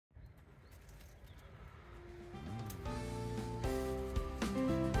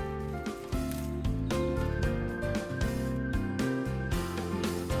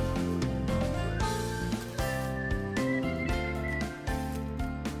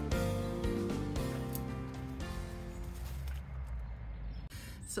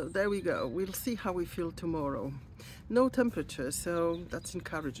So there we go. We'll see how we feel tomorrow. No temperature, so that's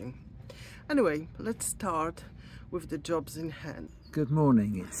encouraging. Anyway, let's start with the jobs in hand. Good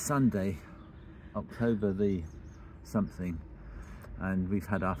morning. It's Sunday, October the something, and we've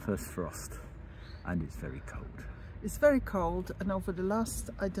had our first frost, and it's very cold. It's very cold, and over the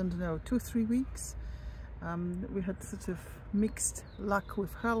last, I don't know, 2-3 weeks, we had sort of mixed luck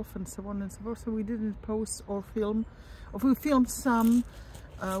with health and so on and so forth. So we didn't post or film, or we filmed some.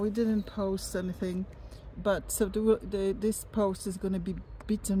 We didn't post anything, but so this post is going to be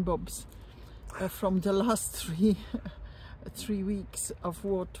bits and bobs from the last three weeks of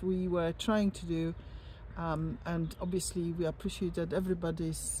what we were trying to do, and obviously we appreciate that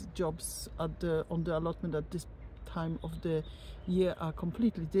everybody's jobs on the allotment at this time of the year are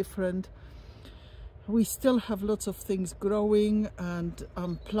completely different. We still have lots of things growing, and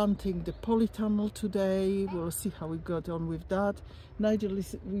I'm planting the polytunnel today. We'll see how we got on with that. Nigel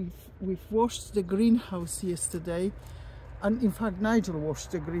we've washed the greenhouse yesterday, and in fact Nigel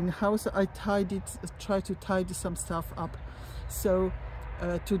washed the greenhouse. I tried to tidy some stuff up. So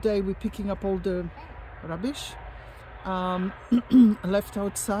today we're picking up all the rubbish left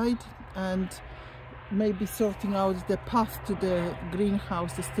outside, and maybe sorting out the path to the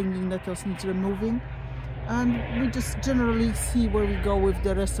greenhouse. The stinging nettles needs removing, and we just generally see where we go with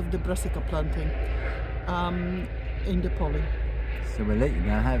the rest of the brassica planting in the poly. So we'll let you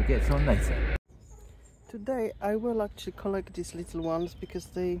know how it gets on later. Today I will actually collect these little ones because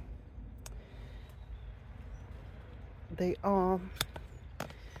they are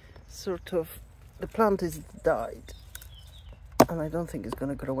sort of, the plant is died and I don't think it's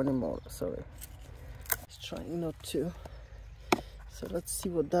gonna grow anymore. Sorry, just trying not to. So let's see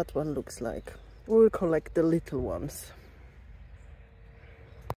what that one looks like. We'll collect the little ones.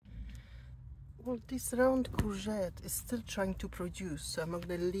 Well, this round courgette is still trying to produce, so I'm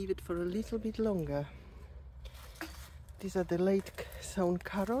going to leave it for a little bit longer. These are the late sown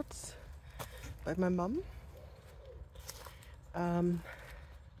carrots by my mum.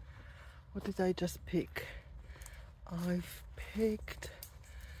 What did I just pick? I've picked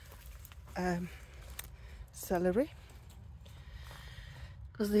celery,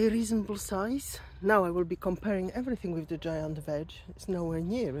 because they're reasonable size. Now I will be comparing everything with the giant veg. It's nowhere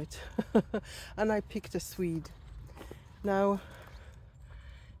near it. And I picked a Swede. Now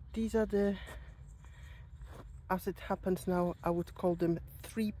these are the, as it happens now, I would call them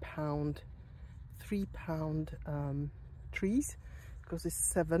 3 pound trees, because it's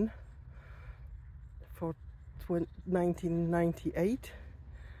 7 for 1998,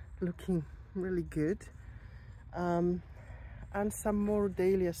 looking really good. And some more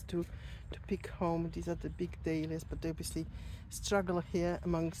dahlias to pick home. These are the big dahlias, but they obviously struggle here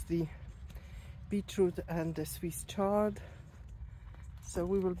amongst the beetroot and the Swiss chard. So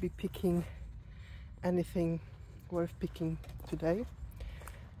we will be picking anything worth picking today.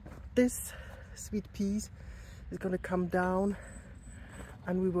 This sweet peas is going to come down,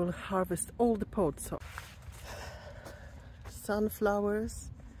 and we will harvest all the pods.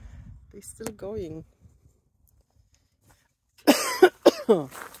 Sunflowers, they're still going.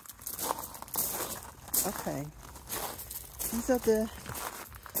 Okay, these are the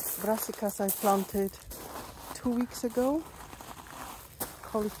brassicas I planted 2 weeks ago,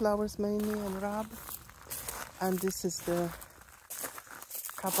 cauliflowers mainly and rab, and this is the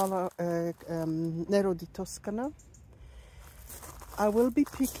Nero di Toscana. I will be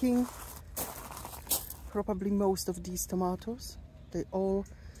picking probably most of these tomatoes. They all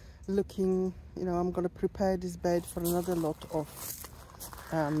looking, you know, I'm going to prepare this bed for another lot of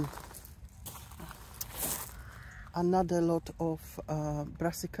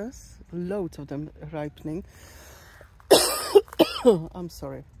brassicas, loads of them ripening. I'm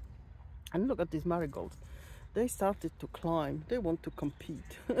sorry. And look at these marigolds. They started to climb. They want to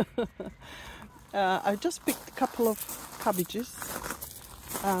compete. I just picked a couple of cabbages.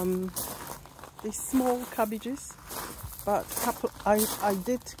 These small cabbages, but I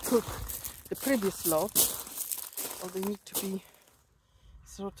did cook the previous lot, or they need to be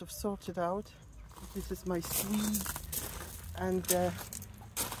sort of sorted out. This is my Swede and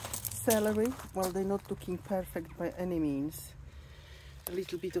celery. Well, they're not looking perfect by any means. A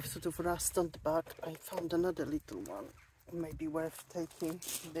little bit of sort of rust on the back. I found another little one, maybe worth taking.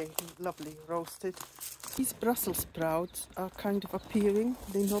 They're lovely roasted. These Brussels sprouts are kind of appearing.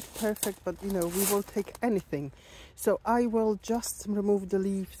 They're not perfect, but you know, we will take anything. So I will just remove the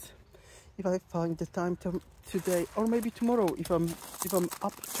leaves if I find the time today, or maybe tomorrow if I'm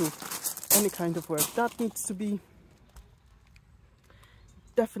up to any kind of work. That needs to be,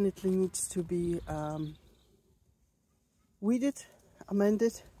 definitely needs to be weeded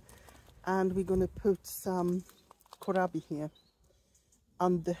amended, and we're gonna put some kohlrabi here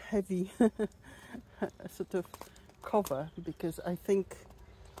on the heavy sort of cover, because I think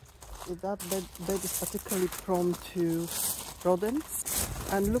that bed is particularly prone to rodents.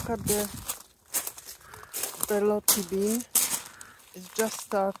 And look at the berlotti bean. It's just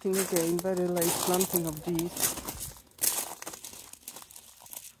starting again, very late planting of these.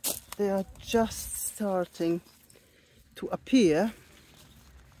 They are just starting to appear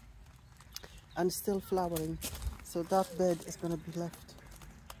and still flowering. So that bed is going to be left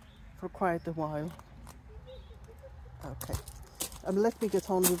for quite a while. Okay, let me get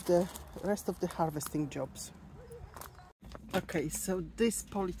on with the rest of the harvesting jobs. Okay, so this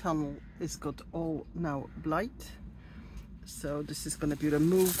polytunnel is got all now blight. So this is going to be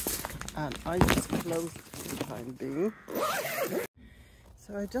removed, and I just closed it for the time being.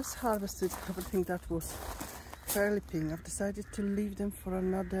 So I just harvested everything that was fairly pink. I've decided to leave them for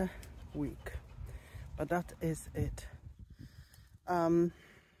another week, but that is it.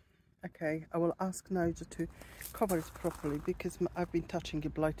 Okay, I will ask Nigel to cover it properly, because I've been touching the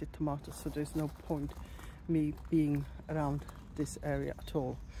blighted tomatoes, so there's no point me being around this area at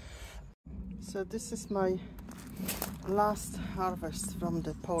all. So this is my last harvest from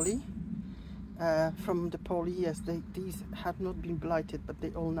the poly. Yes, these have not been blighted, but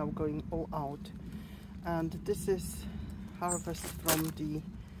they all now going all out. And this is harvest from the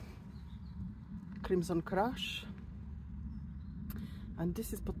Crimson Crush, and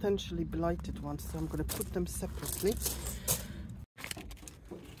this is potentially blighted ones, so I'm going to put them separately.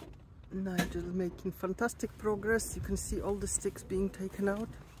 Nigel making fantastic progress. You can see all the sticks being taken out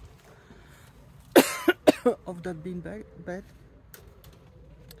of that bean bed.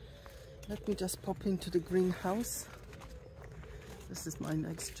 Let me just pop into the greenhouse. This is my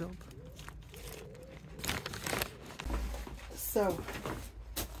next job. So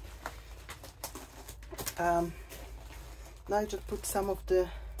Nigel put some of the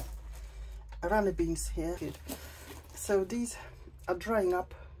runny beans here. So these are drying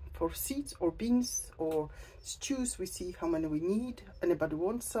up for seeds or beans or stews. We see how many we need. Anybody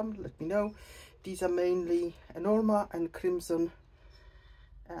wants some, let me know. These are mainly Enorma and Crimson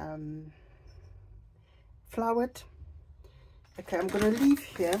flowered. Okay, I'm gonna leave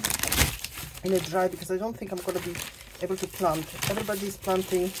here in a dry, because I don't think I'm gonna be able to plant. Everybody's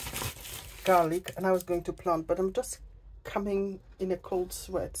planting garlic, and I was going to plant, but I'm just coming in a cold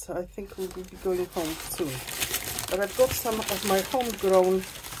sweat, so I think we will be going home soon. But I've got some of my homegrown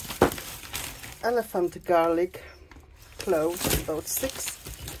elephant garlic cloves, about 6,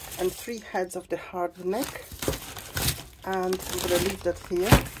 and 3 heads of the hard neck, and I'm gonna leave that here.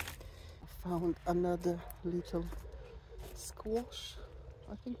 I found another little squash.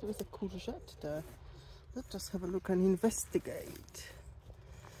 I think there is a courgette there. Let's just have a look and investigate.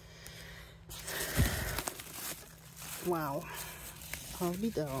 Wow, I'll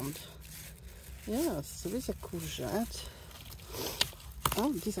be darned. Yes, there is a courgette.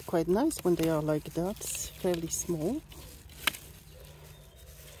 Oh, these are quite nice when they are like that, it's fairly small.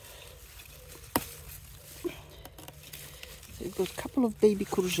 So we've got a couple of baby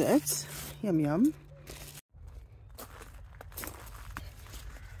courgettes. Yum yum.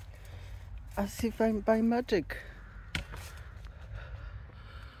 As if I'm by magic.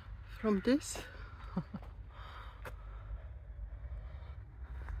 From this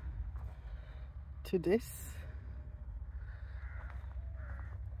to this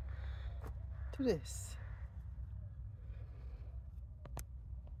to this.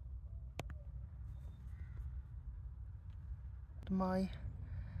 My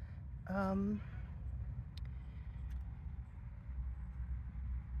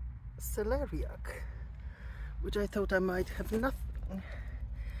celeriac, which I thought I might have nothing.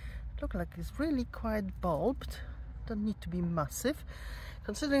 Look like it's really quite bulbed. Don't need to be massive,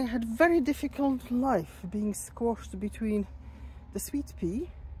 considering I had very difficult life being squashed between the sweet pea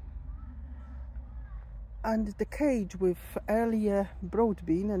and the cage with earlier broad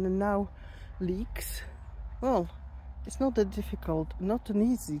bean and now leeks. Well, it's not that difficult, not an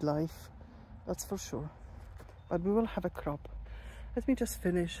easy life, that's for sure, but we will have a crop. Let me just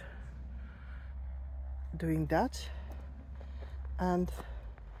finish doing that, and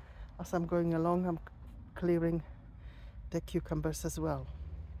as I'm going along I'm clearing the cucumbers as well.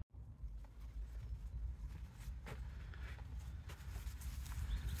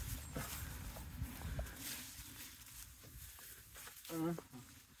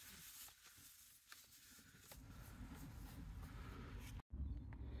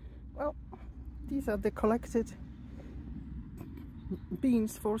 Well, these are the collected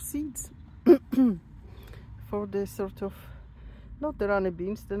beans for seeds for the sort of Not the runny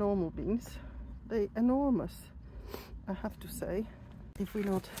beans, the normal beans. They're enormous, I have to say. If we're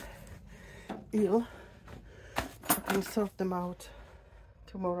not ill, I can sort them out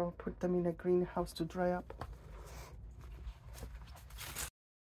tomorrow, put them in a greenhouse to dry up.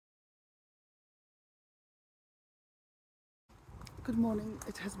 Good morning.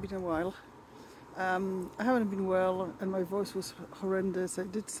 It has been a while. I haven't been well and my voice was horrendous. I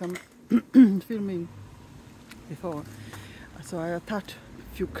did some filming before, so I attached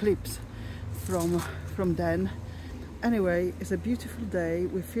a few clips from then. Anyway, it's a beautiful day.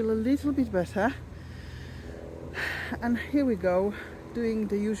 We feel a little bit better, and here we go, doing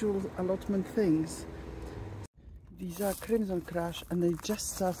the usual allotment things. These are Crimson Crush and they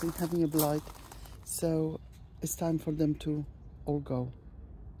just started having a blight, so it's time for them to all go.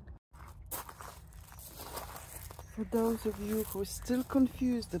 For those of you who are still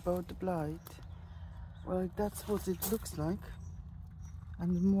confused about the blight, well, that's what it looks like,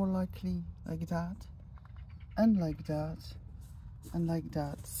 and more likely like that, and like that, and like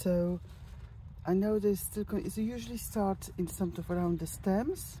that. So I know there's still, it usually starts in sort of around the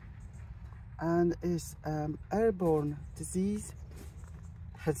stems, and is airborne disease.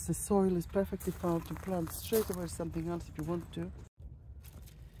 Hence the soil is perfectly fine to plant straight away something else if you want to.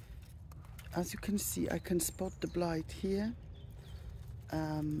 As you can see, I can spot the blight here.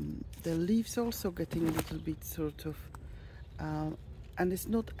 The leaves also getting a little bit sort of, and it's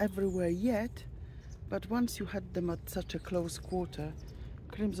not everywhere yet, but once you had them at such a close quarter,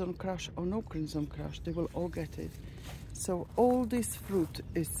 Crimson Crush or no Crimson Crush, they will all get it. So all this fruit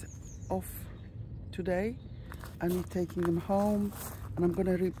is off today. I'm taking them home and I'm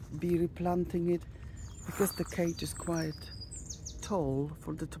going to be replanting it, because the cage is quite tall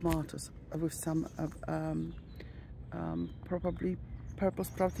for the tomatoes, with some probably purple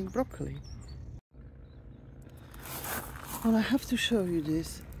sprouting broccoli. Well, I have to show you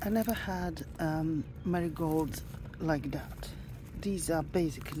this. I never had marigolds like that. These are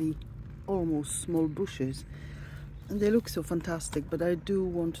basically almost small bushes and they look so fantastic, but I do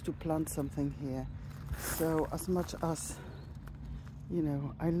want to plant something here. So as much as, you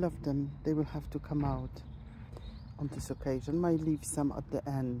know, I love them, they will have to come out on this occasion. Might leave some at the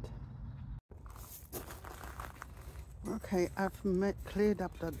end. Okay, I've cleared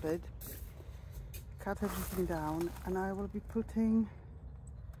up that bed, cut everything down, and I will be putting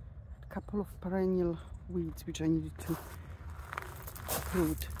a couple of perennial weeds which I needed to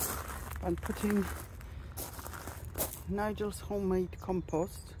uproot. I'm putting Nigel's homemade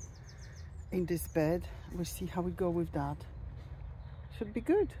compost in this bed. We'll see how we go with that. Should be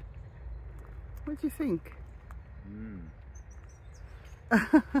good. What do you think?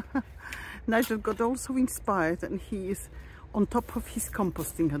 Nigel got also inspired and he is on top of his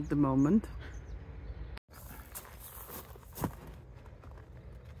composting at the moment.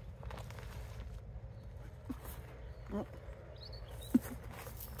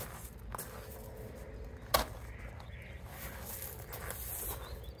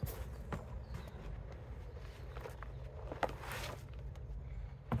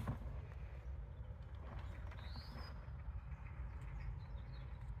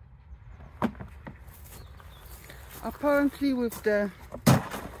 Apparently with the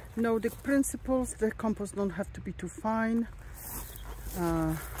Nordic principles, the compost don't have to be too fine.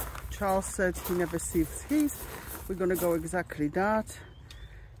 Charles said he never sieves his. We're gonna go exactly that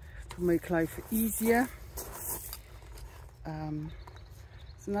to make life easier.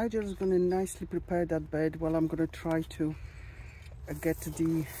 So Nigel is gonna nicely prepare that bed while I'm gonna try to get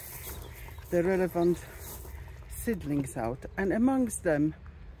the relevant seedlings out, and amongst them,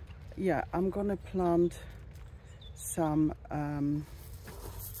 yeah, I'm gonna plant some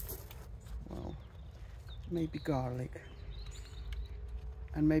well, maybe garlic,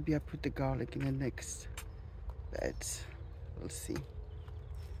 and maybe I put the garlic in the next beds. We'll see.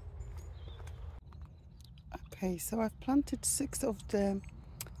 Okay, so I've planted 6 of the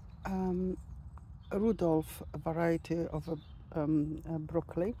Rudolph variety of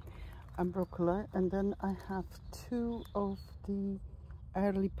broccoli, and then I have 2 of the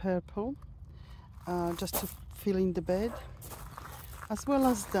early purple, just to fill in the bed. As well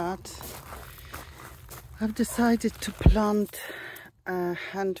as that, I've decided to plant a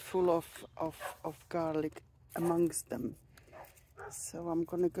handful of garlic amongst them. So I'm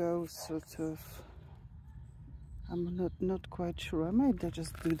gonna go sort of, I'm not quite sure. I might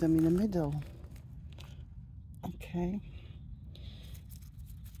just do them in the middle. Okay.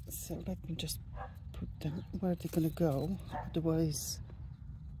 So let me just put them where they're gonna go. Otherwise,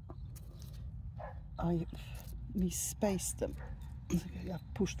 I misspaced them.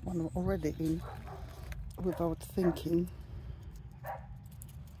 I've pushed one already in without thinking.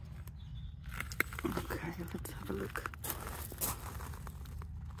 let's have a look.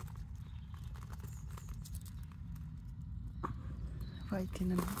 Right in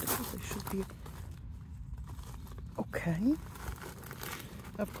the middle, they should be okay.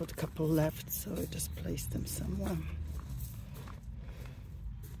 I've got a couple left, so I just place them somewhere.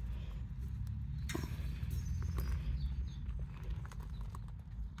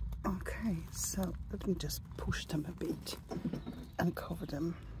 Okay, so let me just push them a bit and cover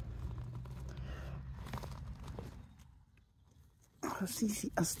them. As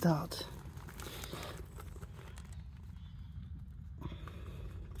easy as that.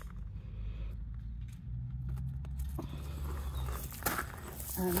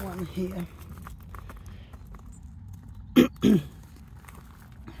 And one here.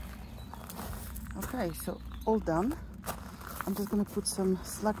 Okay, so all done. I'm just going to put some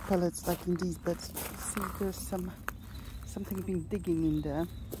slag pellets like in these beds. See if there's something been digging in there.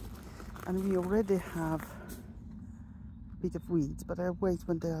 And we already have a bit of weeds, but I wait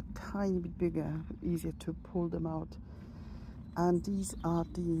when they are a tiny bit bigger, easier to pull them out. And these are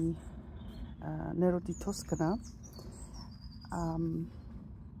the Nero di Toscana.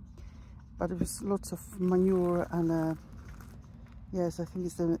 But there was lots of manure and yes, I think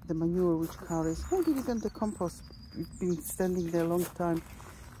it's the manure which carries, maybe even the compost. It's been standing there a long time.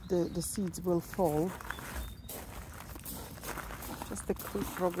 The seeds will fall. Just a quick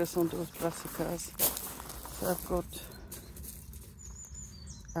progress on those brassicas. So I've got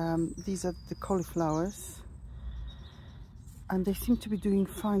these are the cauliflowers, and they seem to be doing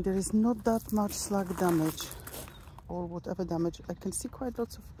fine. There is not that much slug damage or whatever damage. I can see quite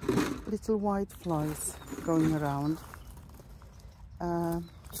lots of little white flies going around.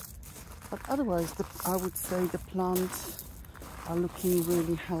 But otherwise, I would say the plants are looking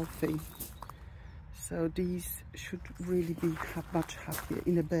really healthy. So these should really be much happier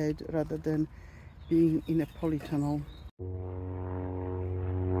in a bed rather than being in a polytunnel.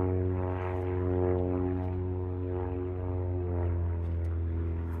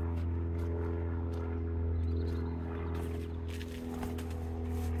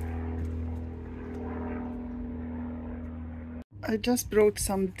 I just brought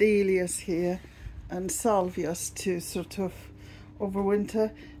some dahlias here and salvias to sort of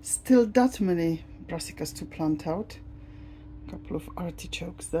overwinter. Still that many brassicas to plant out. A couple of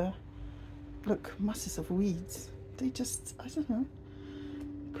artichokes there. Look, masses of weeds. They just, I don't know,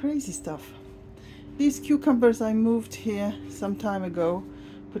 crazy stuff. These cucumbers I moved here some time ago,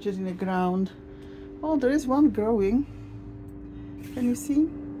 put it in the ground. Oh, there is one growing. Can you see?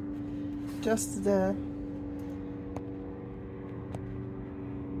 Just there.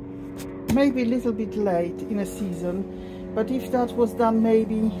 Maybe a little bit late in a season, but if that was done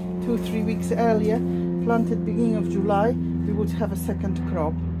maybe 2-3 weeks earlier, planted beginning of July, we would have a second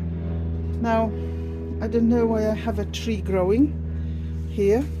crop. Now, I don't know why I have a tree growing.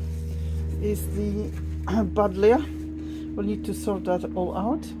 Here is the buddleia. We'll need to sort that all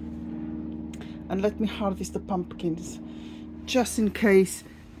out. And let me harvest the pumpkins, just in case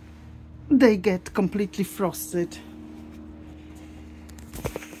they get completely frosted.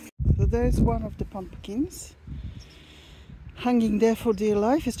 So there's one of the pumpkins hanging there for dear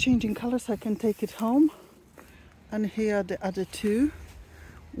life. It's changing colors. I can take it home. And here are the other two.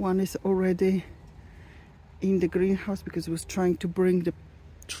 One is already in the greenhouse because it was trying to bring the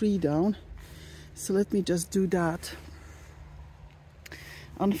tree down. So let me just do that.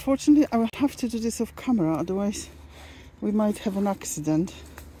 Unfortunately, I will have to do this off camera, otherwise we might have an accident.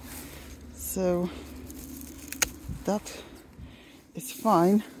 So that is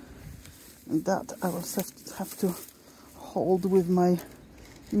fine. And that I will have to hold with my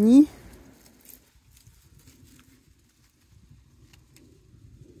knee.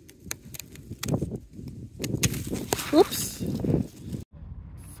 Oops!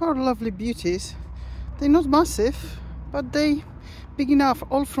 4 lovely beauties. They're not massive, but they big enough,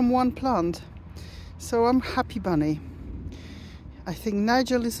 all from one plant. So I'm happy bunny. I think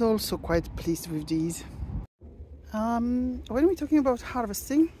Nigel is also quite pleased with these. When we're talking about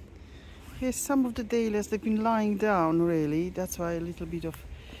harvesting, here's some of the dahlias. They've been lying down really, that's why a little bit of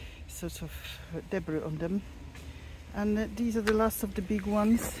sort of debris on them. And these are the last of the big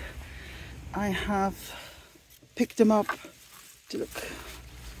ones. I have picked them up. Look,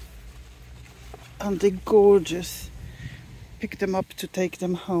 and they're gorgeous. Pick them up to take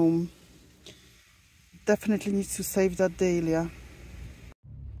them home. Definitely needs to save that dahlia.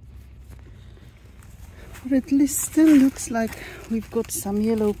 But at least still looks like we've got some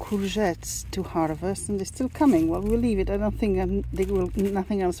yellow courgettes to harvest, and they're still coming. Well, we'll leave it. I don't think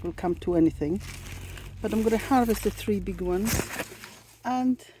nothing else will come to anything. But I'm going to harvest the 3 big ones,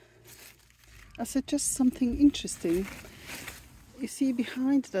 and I said just something interesting. You see,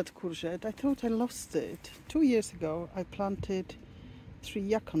 behind that courgette, I thought I lost it. 2 years ago I planted 3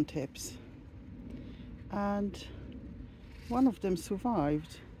 yacon tips and one of them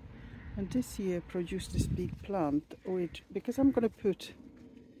survived, and this year produced this big plant, which, because I'm going to put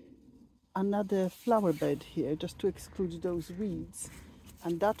another flower bed here just to exclude those weeds,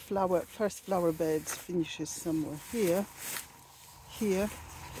 and that first flower bed finishes somewhere here.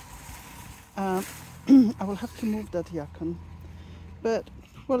 I will have to move that yacon, but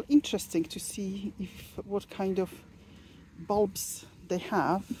well, interesting to see what kind of bulbs they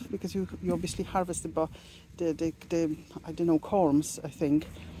have, because you obviously harvest the I don't know, corms, I think,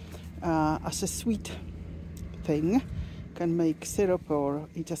 as a sweet thing. Can make syrup or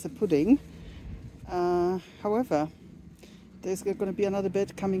eat as a pudding. However, there's going to be another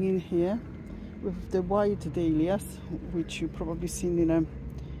bed coming in here with the white dahlias, which you've probably seen in a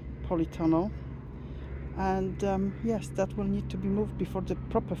polytunnel, and yes, that will need to be moved before the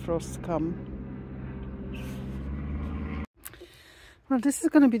proper frosts come. Well, this is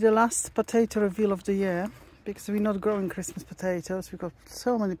going to be the last potato reveal of the year, because we're not growing Christmas potatoes. We've got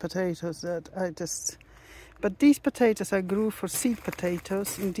so many potatoes that but these potatoes I grew for seed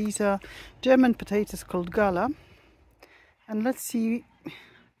potatoes, and these are German potatoes called Gala, and let's see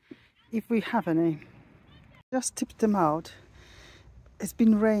if we have any. Just tipped them out. It's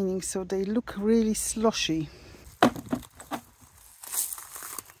been raining, so they look really sloshy. Okay.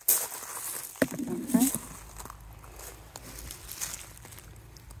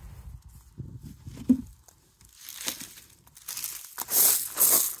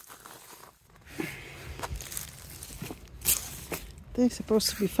 They're supposed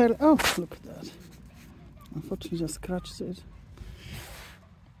to be fairly... Oh, look at that. Unfortunately, just scratched it.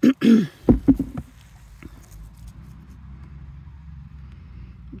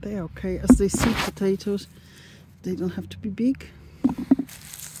 They're okay. As they seed potatoes, they don't have to be big.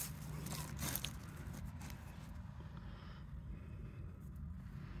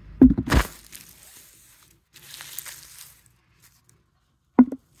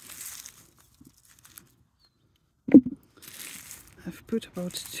 I've put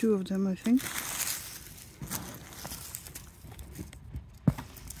about 2 of them, I think.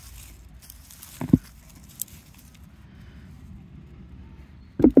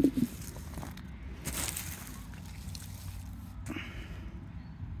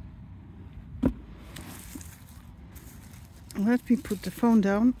 Let me put the phone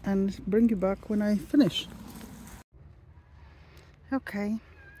down and bring you back when I finish. Okay,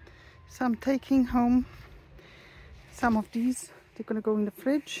 so I'm taking home some of these. They're gonna go in the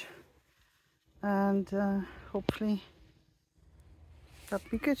fridge, and hopefully that'll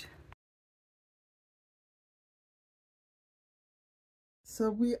be good.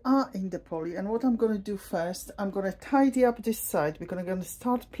 So we are in the poly, and what I'm going to do first, I'm going to tidy up this side. We're going to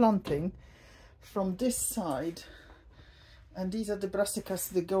start planting from this side, and these are the brassicas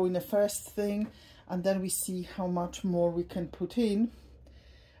that go in the first thing, and then we see how much more we can put in,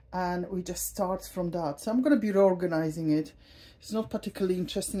 and we just start from that. So I'm going to be reorganizing it. It's not particularly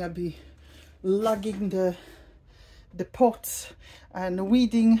interesting. I'll be lugging the pots and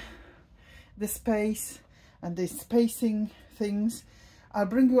weeding the space and the spacing things. I'll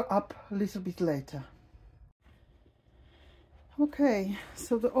bring you up a little bit later. Okay,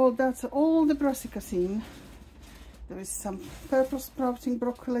 so that's all the brassicas in. There is some purple sprouting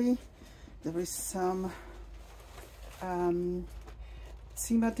broccoli. There is some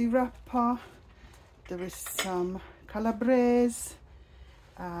cima di rapa. There is some calabrese.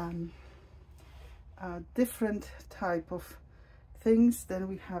 Different type of things. Then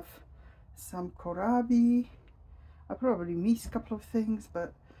we have some kohlrabi. I probably missed a couple of things,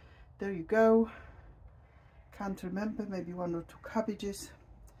 but there you go. Can't remember, maybe 1 or 2 cabbages.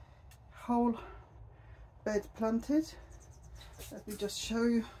 Whole bed planted. Let me just show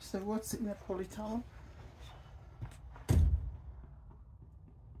you. So what's in a polytunnel.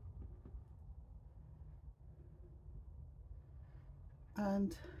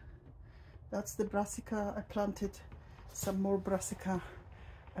 And that's the brassica. I planted some more brassica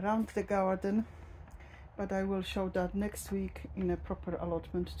around the garden, but I will show that next week in a proper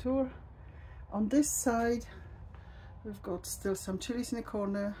allotment tour. On this side we've got still some chilies in the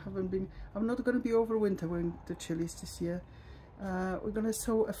corner. I'm not going to be overwintering the chilies this year. We're going to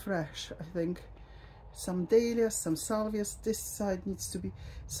sow afresh, I think. Some dahlias, some salvias. This side needs to be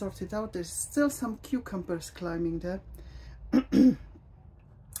sorted out. There's still some cucumbers climbing there.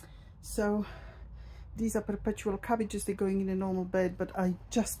 So these are perpetual cabbages. They're going in a normal bed, but I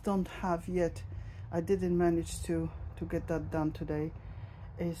just don't have yet. I didn't manage to get that done today.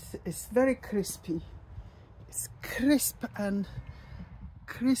 is very crispy. It's crisp and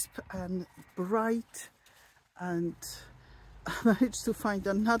bright, and I managed to find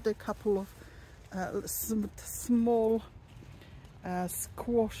another couple of small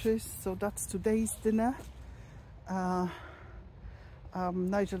squashes, so that's today's dinner.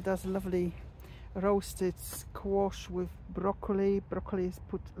 Nigel does a lovely roasted squash with broccoli. Broccoli is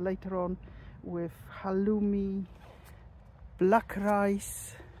put later on with halloumi, black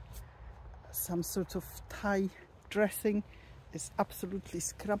rice, some sort of Thai dressing. Is absolutely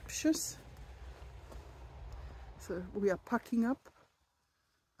scrumptious. So we are packing up,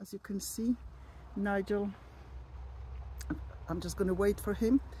 as you can see. Nigel, I'm just going to wait for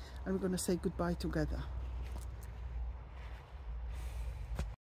him and we're going to say goodbye together.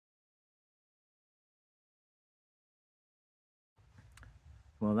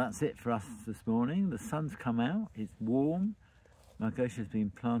 Well, that's it for us this morning. The sun's come out, it's warm. Malgosia's been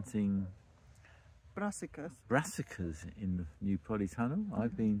planting brassicas in the new polytunnel.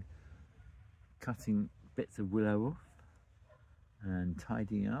 I've been cutting bits of willow off and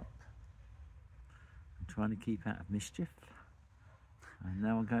tidying up and trying to keep out of mischief. And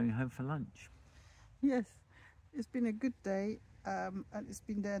now I'm going home for lunch. Yes, it's been a good day, and it's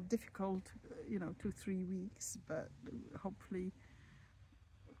been difficult, 2-3 weeks, but hopefully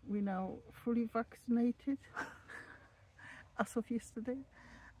we're now fully vaccinated as of yesterday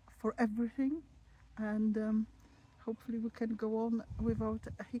for everything, and hopefully we can go on without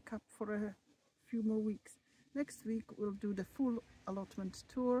a hiccup for a few more weeks. Next week we'll do the full allotment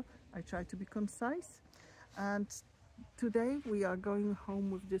tour. I try to be concise, and today we are going home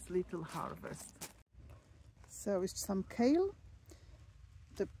with this little harvest. So it's some kale,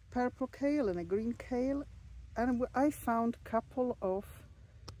 the purple kale and a green kale, and I found a couple of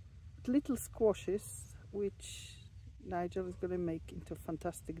little squashes which Nigel is going to make into a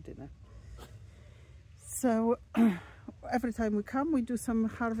fantastic dinner. So every time we come we do some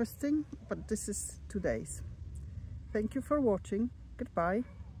harvesting, but this is today's. Thank you for watching. Goodbye.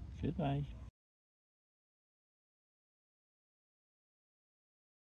 Goodbye.